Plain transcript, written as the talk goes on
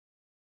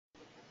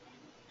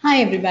Hi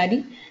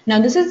everybody. Now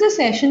this is the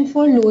session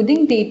for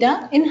loading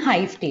data in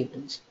Hive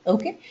tables.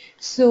 Okay,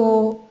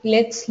 so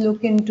let's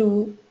look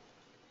into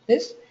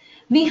this.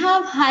 We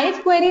have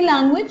Hive query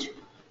language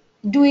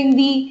doing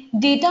the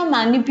data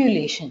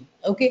manipulation.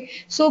 Okay,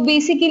 so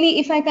basically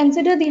if I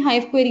consider the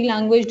Hive query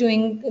language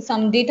doing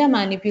some data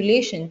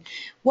manipulation,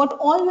 what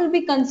all will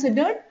be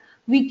considered?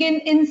 We can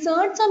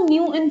insert some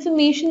new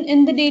information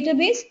in the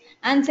database,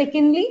 and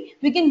secondly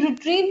we can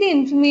retrieve the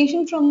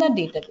information from the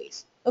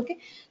database. Okay,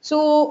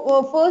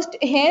 so first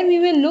here we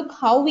will look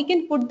how we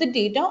can put the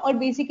data or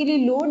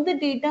basically load the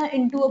data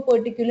into a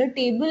particular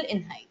table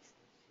in Hive.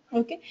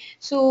 Okay,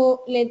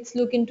 so let's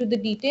look into the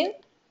detail.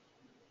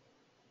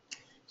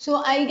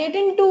 So I'll get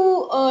into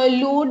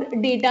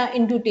load data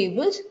into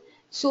tables.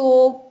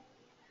 So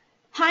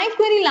Hive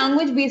query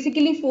language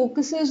basically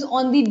focuses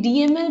on the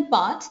DML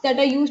paths that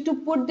are used to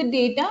put the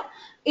data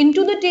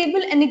into the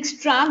table and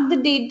extract the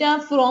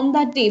data from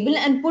that table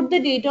and put the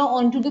data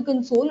onto the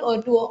console or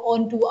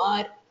onto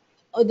our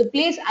or the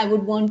place I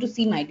would want to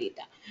see my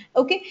data.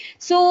 Okay,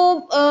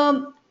 so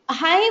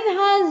Hive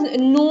has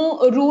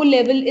no row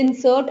level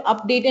insert,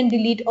 update and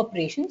delete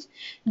operations.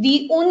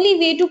 The only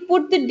way to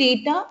put the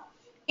data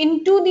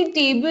into the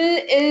table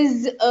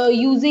is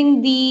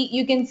using the,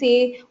 you can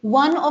say,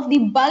 one of the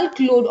bulk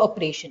load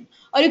operation,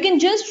 or you can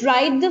just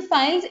write the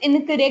files in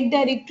a correct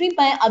directory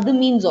by other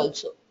means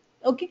also.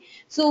 Okay,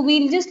 so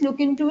we'll just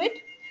look into it.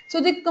 So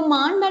the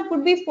command that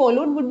would be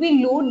followed would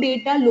be load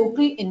data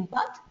local in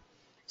path.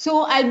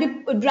 So I'll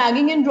be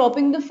dragging and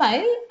dropping the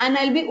file, and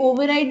I'll be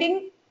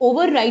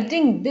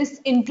overwriting this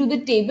into the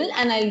table,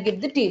 and I'll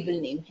get the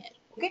table name here.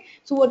 Okay,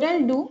 so what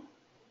I'll do,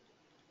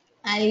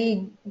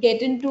 I'll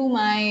get into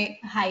my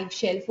Hive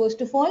shell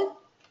first of all.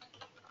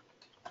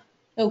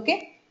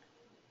 Okay,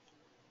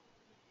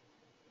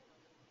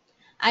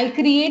 I'll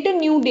create a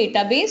new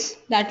database,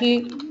 that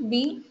will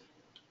be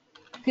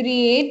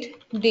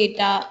create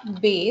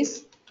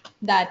database,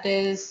 that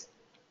is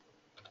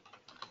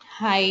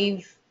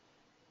Hive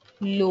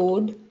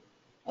load.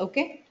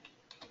 Okay,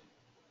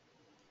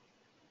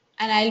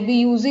 and I'll be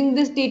using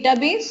this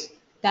database,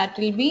 that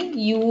will be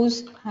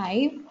use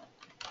Hive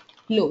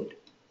load.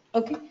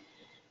 Okay,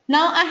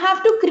 now I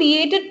have to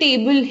create a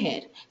table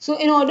here. So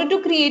in order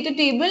to create a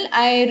table,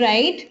 I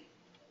write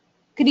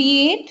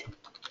create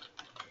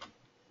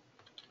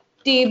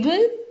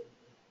table,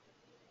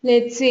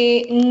 let's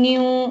say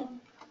new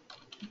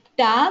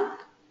tab,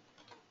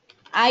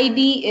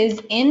 id is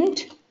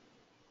int,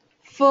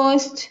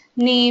 first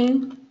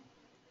name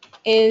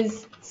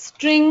is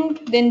string,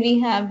 then we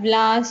have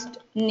last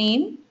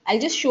name. I'll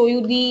just show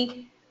you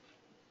the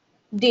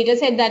data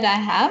set that I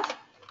have,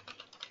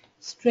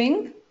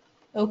 string.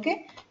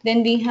 Okay,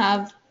 then we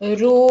have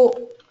row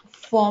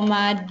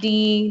format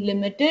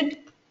delimited,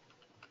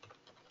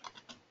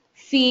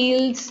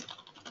 fields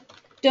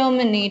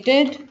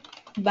terminated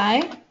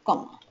by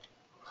comma.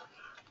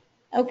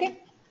 Okay,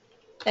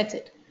 that's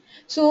it.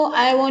 So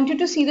I want you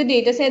to see the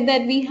data set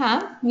that we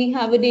have. We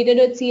have a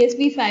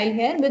data.csv file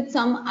here with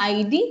some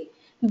ID,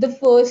 the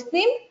first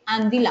name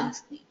and the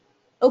last name.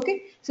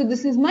 Okay, so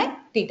this is my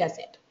data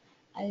set.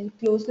 I'll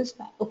close this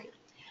file. Okay,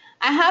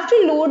 I have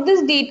to load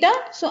this data.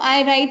 So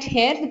I write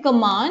here the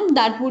command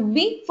that would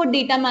be for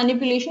data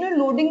manipulation or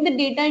loading the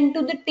data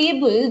into the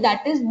table,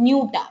 that is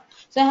new tab.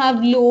 So I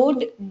have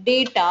load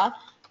data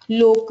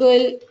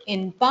local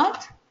in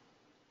path.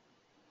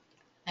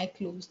 I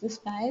close this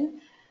file.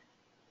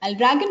 I'll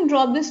drag and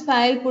drop this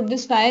file, put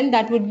this file,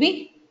 that would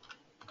be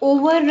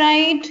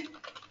overwrite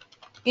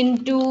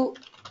into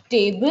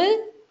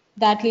table,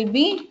 that will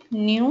be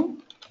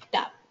new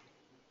tab.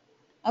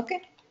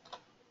 Okay,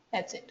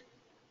 that's it.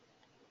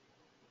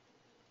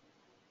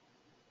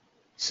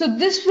 So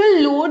this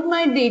will load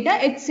my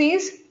data. It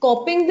says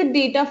copying the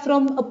data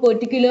from a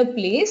particular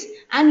place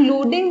and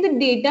loading the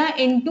data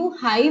into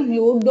Hive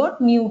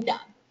load.new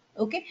tab.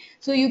 Okay,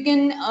 so you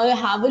can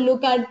have a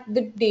look at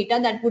the data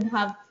that would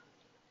have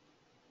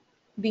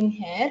been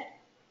here.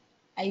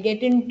 I'll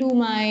get into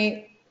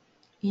my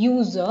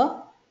user.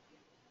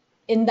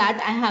 In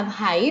that I have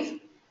Hive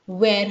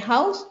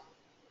warehouse,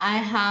 I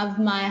have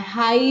my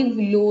Hive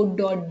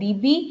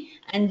load.db,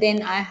 and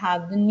then I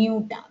have the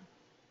new tab.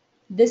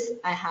 This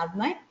I have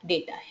my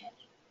data here.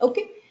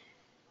 Okay,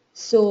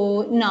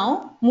 so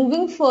now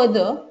moving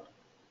further,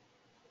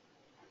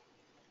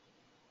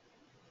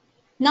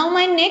 now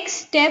my next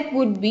step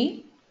would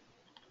be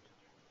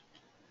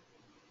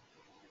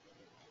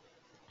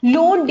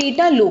load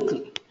data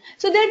locally.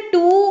 So there are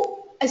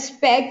two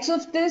aspects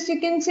of this, you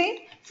can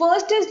say.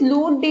 First is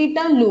load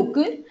data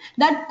local,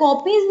 that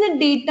copies the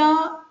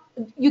data,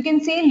 you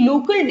can say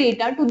local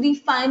data, to the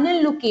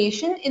final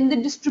location in the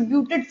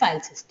distributed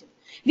file system.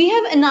 We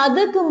have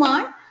another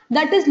command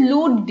that is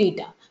load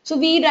data. So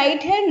we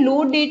write here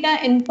load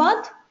data in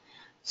path.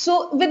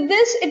 So with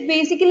this, it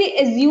basically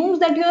assumes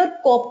that you are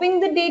copying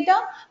the data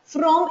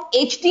from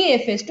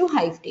HDFS to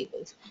Hive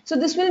tables. So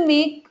this will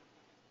make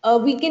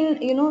we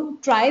can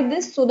try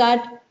this so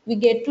that we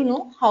get to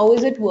know how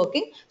is it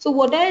working. So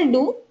what I'll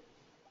do,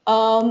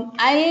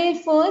 I'll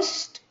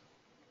first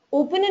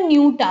open a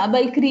new tab.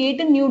 I'll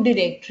create a new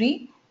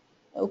directory.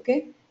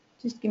 Okay,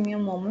 just give me a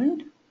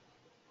moment.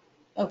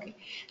 Okay,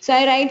 so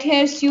I write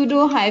here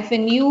sudo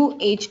 -u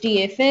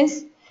hdfs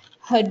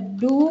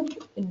hadoop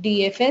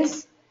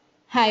dfs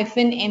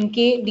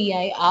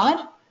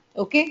 -mkdir.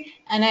 Okay,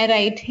 and I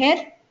write here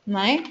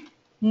my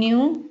new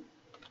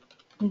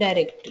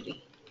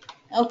directory.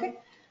 Okay,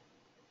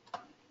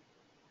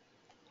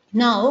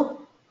 now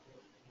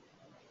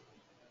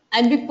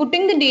I'll be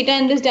putting the data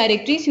in this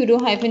directory sudo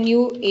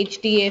 -u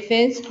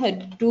hdfs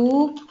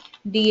hadoop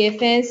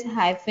dfs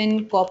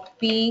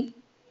 -copy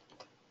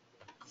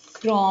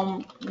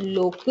from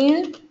local,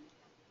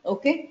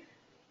 okay,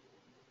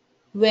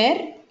 where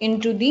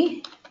into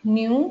the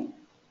new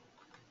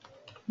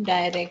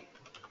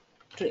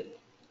directory.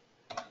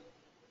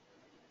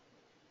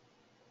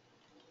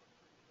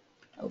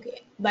 Okay,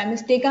 by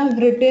mistake I have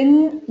written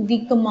the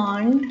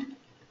command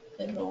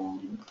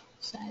wrong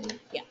side.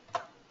 Yeah.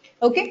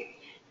 Okay,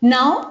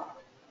 now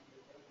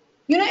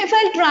if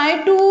I try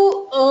to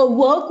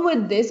work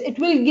with this, it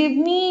will give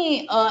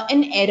me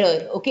an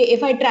error. Okay,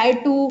 if I try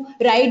to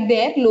write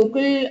there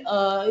local,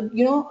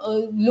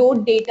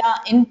 load data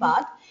in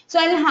path, so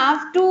I'll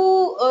have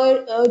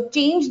to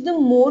change the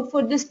mode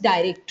for this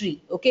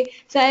directory. Okay,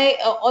 so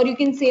or you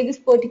can say this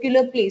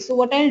particular place. So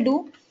what I'll do,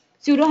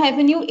 sudo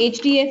 -u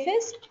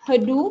hdfs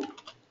hadoop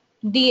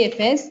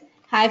dfs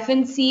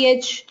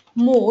 -ch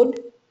mode,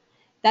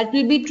 that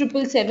will be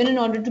 777 in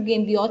order to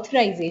gain the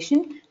authorization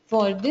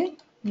for the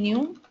new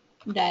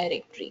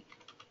directory.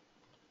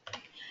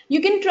 You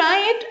can try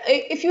it.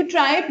 If you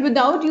try it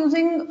without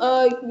using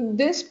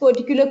this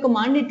particular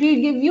command, it will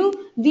give you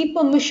the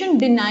permission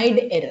denied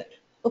error.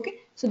 Okay,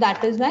 so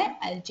that is why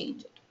I'll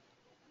change it.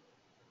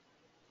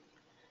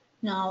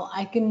 Now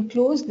I can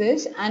close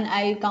this and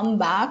I'll come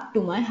back to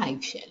my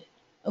Hive shell.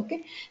 Okay,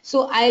 so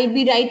I'll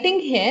be writing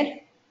here,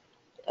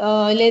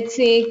 let's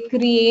say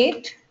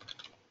create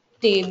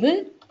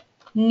table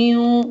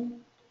new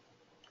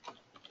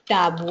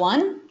tab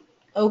 1.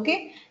 Okay,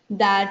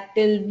 that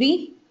will be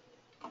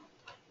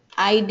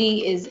id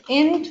is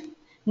int,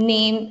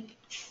 name,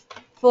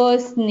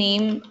 first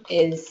name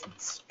is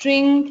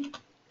string,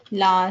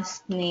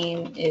 last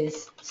name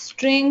is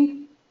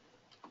string,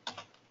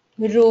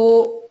 row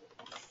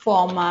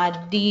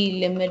format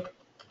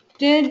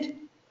delimited,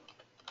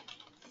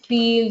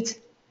 fields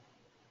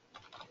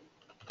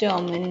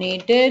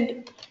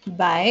terminated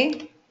by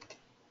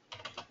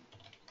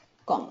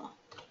comma.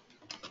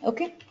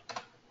 Okay,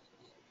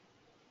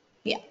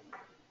 yeah.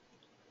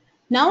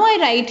 Now I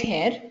write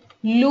here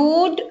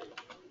load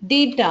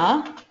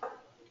data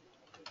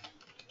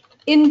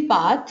in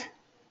path,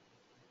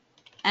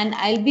 and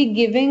I'll be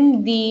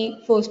giving the,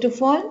 first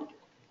of all,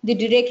 the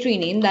directory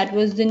name, that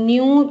was the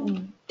new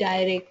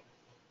directory.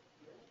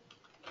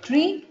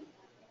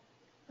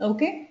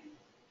 Okay,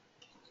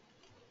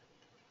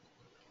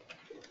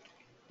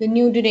 the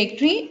new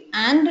directory,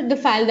 and the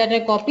file that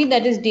I copied,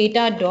 that is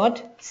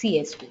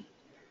data.csv.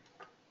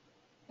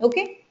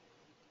 Okay,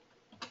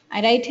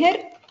 I write here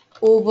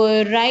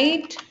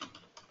overwrite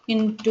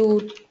into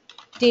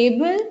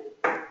table,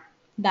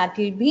 that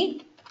will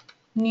be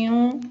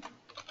new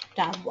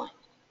tab 1.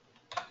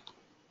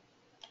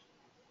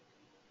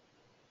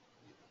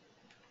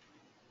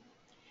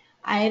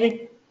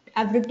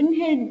 I've written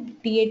here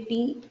DAT,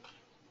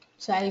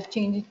 so I'll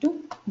change it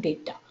to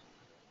data.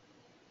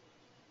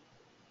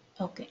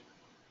 Okay.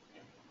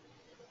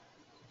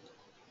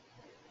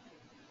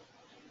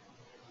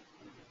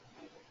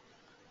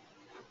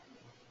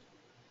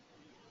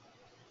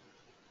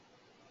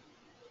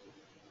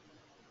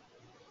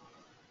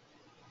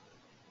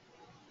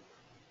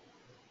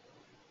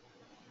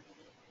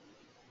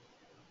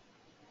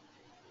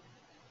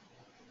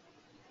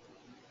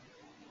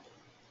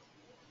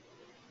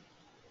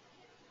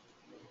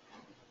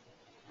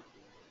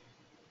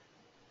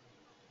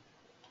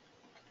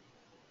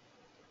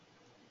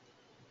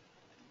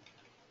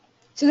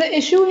 So the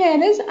issue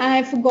here is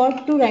I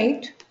forgot to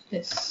write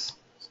this.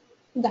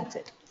 That's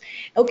it.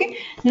 Okay.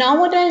 Now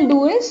what I'll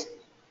do is,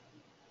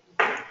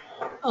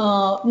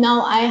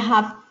 now I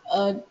have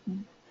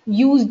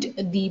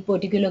used the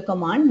particular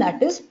command,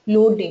 that is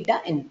load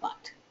data in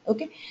path.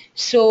 Okay.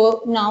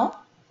 So now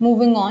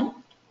moving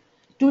on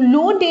to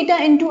load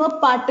data into a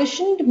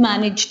partitioned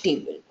managed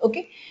table.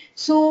 Okay.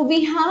 So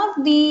we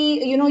have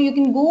the, you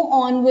can go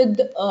on with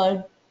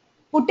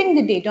putting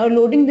the data or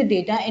loading the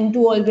data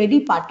into already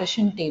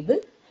partitioned table.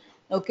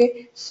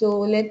 Okay, so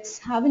let's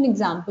have an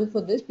example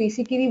for this.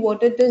 Basically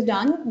what it is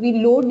done, we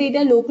load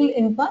data local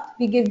in path,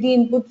 we give the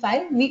input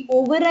file, we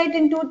overwrite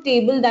into a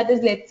table, that is,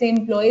 let's say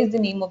employee is the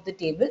name of the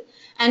table,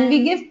 and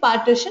we give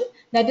partition,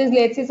 that is,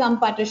 let's say some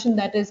partition,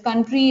 that is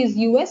country is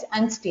US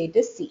and state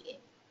is CA.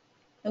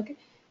 Okay,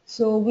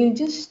 so we'll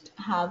just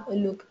have a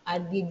look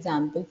at the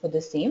example for the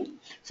same.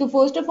 So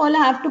first of all I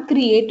have to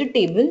create a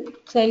table,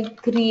 so I'll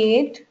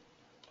create,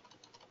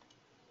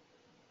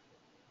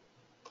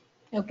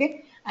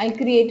 okay, I'll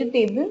create a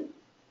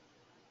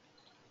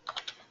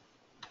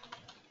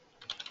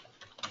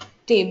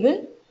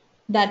table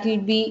that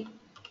will be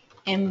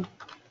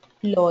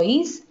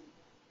employees,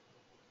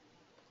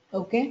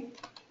 Okay,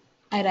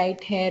 I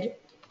write here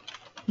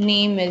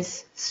name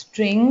is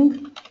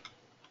string.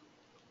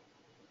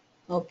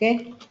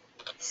 Okay,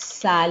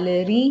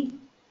 salary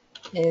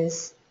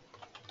is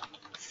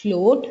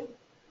float,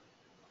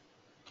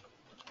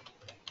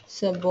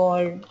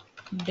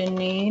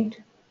 subordinate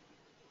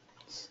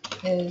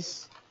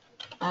is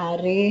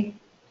array,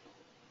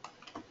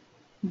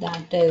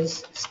 that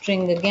is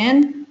string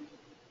again.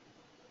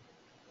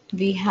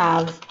 We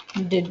have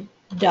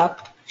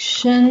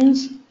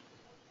deductions,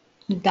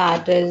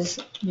 that is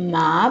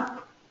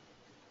map,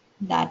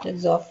 that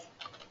is of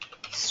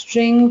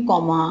string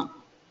comma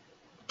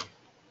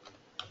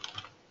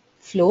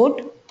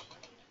float.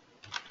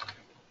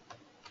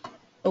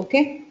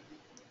 Okay,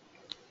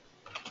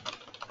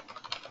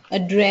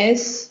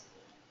 address,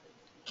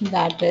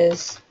 that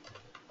is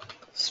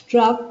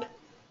struct,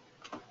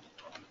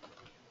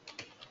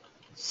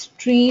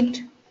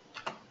 street,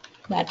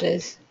 that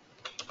is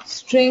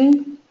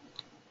string,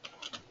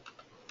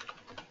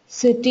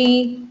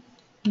 city,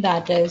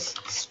 that is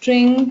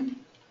string,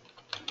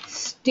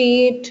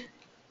 state,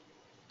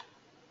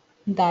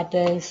 that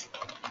is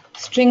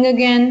string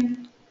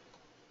again.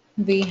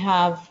 We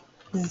have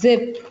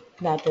zip,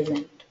 that is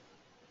int.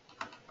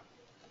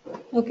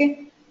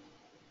 Okay,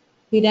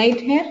 we write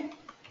here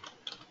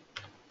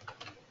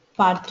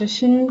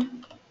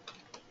partitioned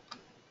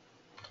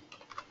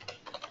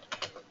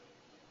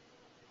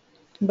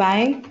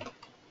by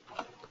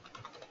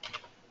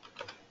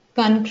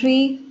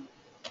country,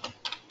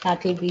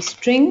 that will be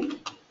string,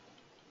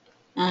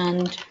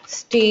 and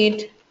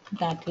state,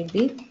 that will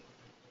be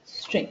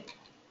string.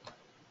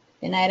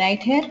 Then I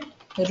write here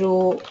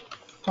row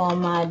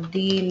comma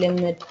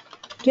delimited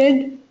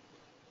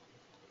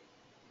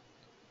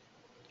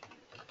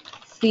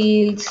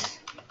fields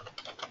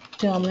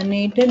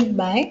terminated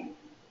by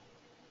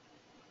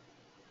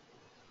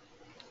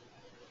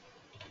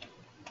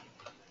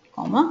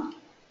comma.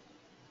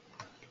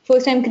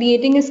 First I'm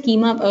creating a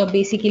schema,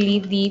 basically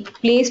the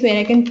place where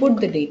I can put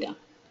the data.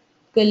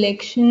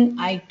 Collection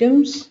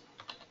items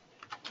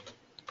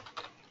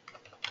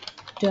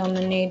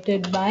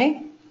terminated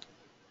by,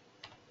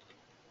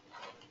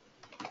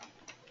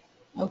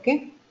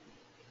 okay,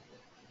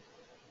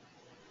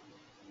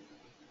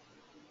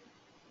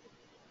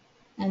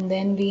 and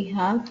then we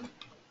have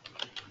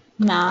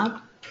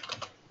map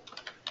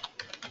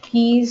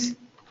keys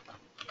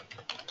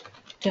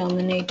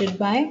terminated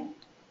by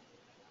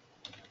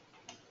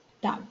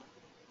tab.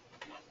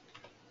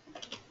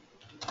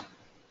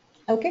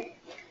 Okay,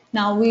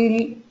 now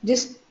we'll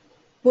just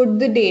put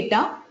the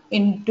data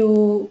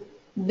into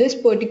this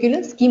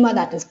particular schema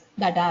that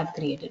I have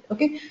created.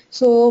 Okay,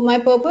 so my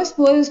purpose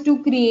was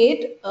to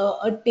create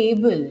a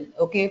table.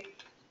 Okay,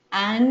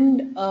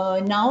 and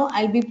now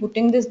I'll be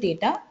putting this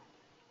data.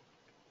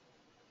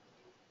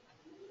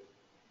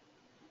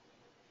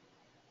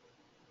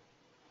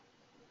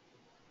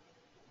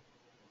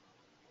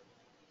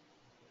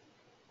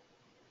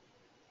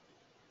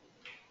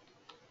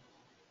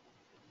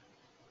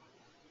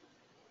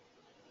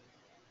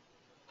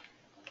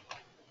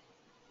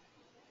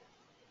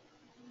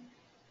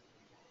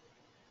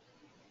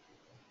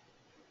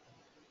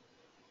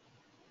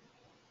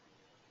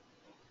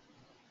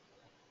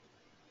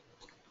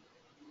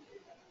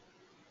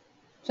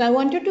 So I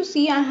wanted to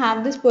see, I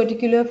have this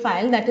particular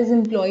file that is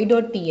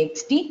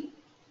employee.txt,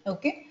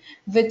 okay,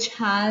 which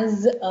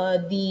has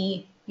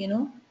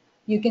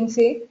you can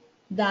say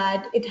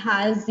that it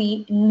has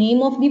the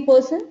name of the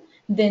person,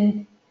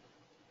 then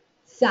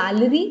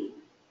salary,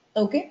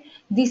 okay,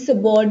 the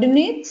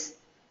subordinates,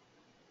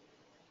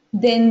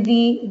 then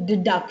the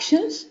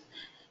deductions,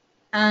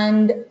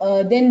 and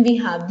then we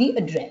have the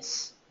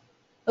address.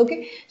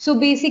 Okay, so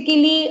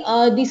basically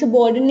the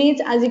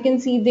subordinates, as you can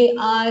see, they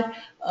are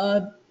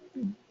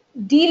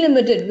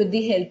delimited with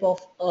the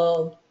help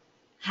of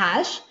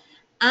hash,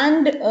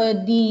 and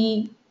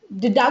the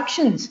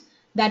deductions,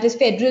 that is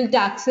federal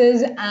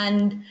taxes,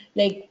 and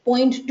like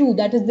 0.2,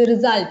 that is the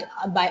result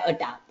by a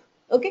tab.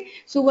 Okay,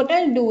 so what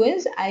I'll do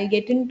is I'll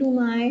get into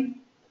my,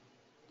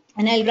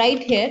 and I'll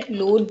write here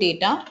load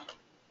data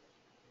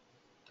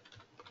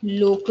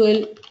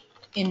local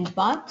in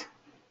path.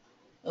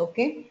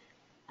 Okay,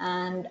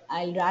 and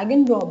I'll drag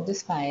and drop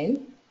this file,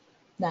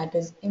 that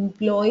is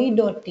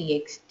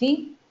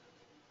employee.txt.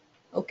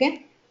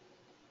 Okay,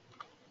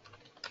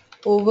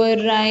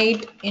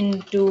 override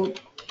into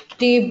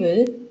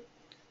table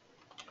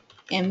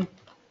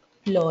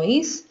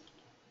employees,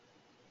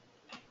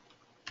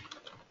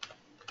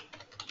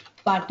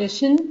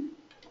 partition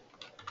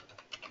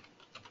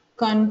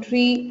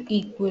country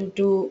equal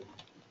to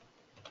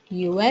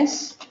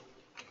US,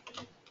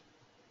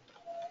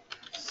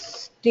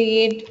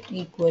 state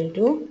equal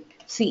to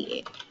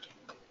CA.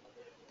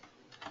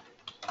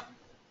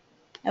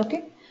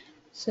 Okay,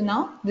 so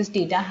now this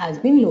data has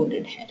been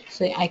loaded here.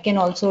 So I can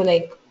also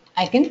I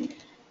can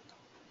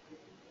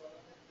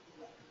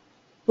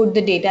put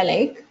the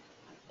data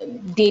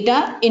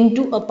data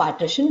into a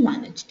partition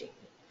managed table.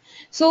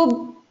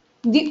 So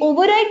the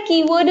override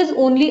keyword is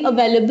only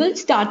available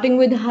starting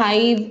with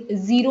Hive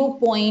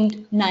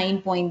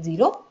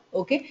 0.9.0.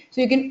 Okay,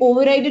 so you can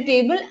override a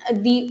table,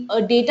 the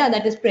data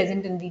that is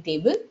present in the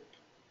table.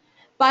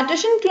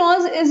 Partition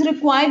clause is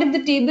required if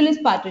the table is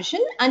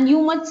partitioned, and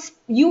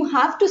you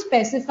have to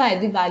specify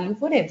the value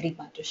for every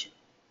partition.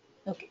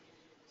 Okay,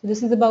 so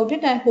this is about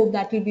it. I hope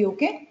that will be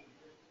okay.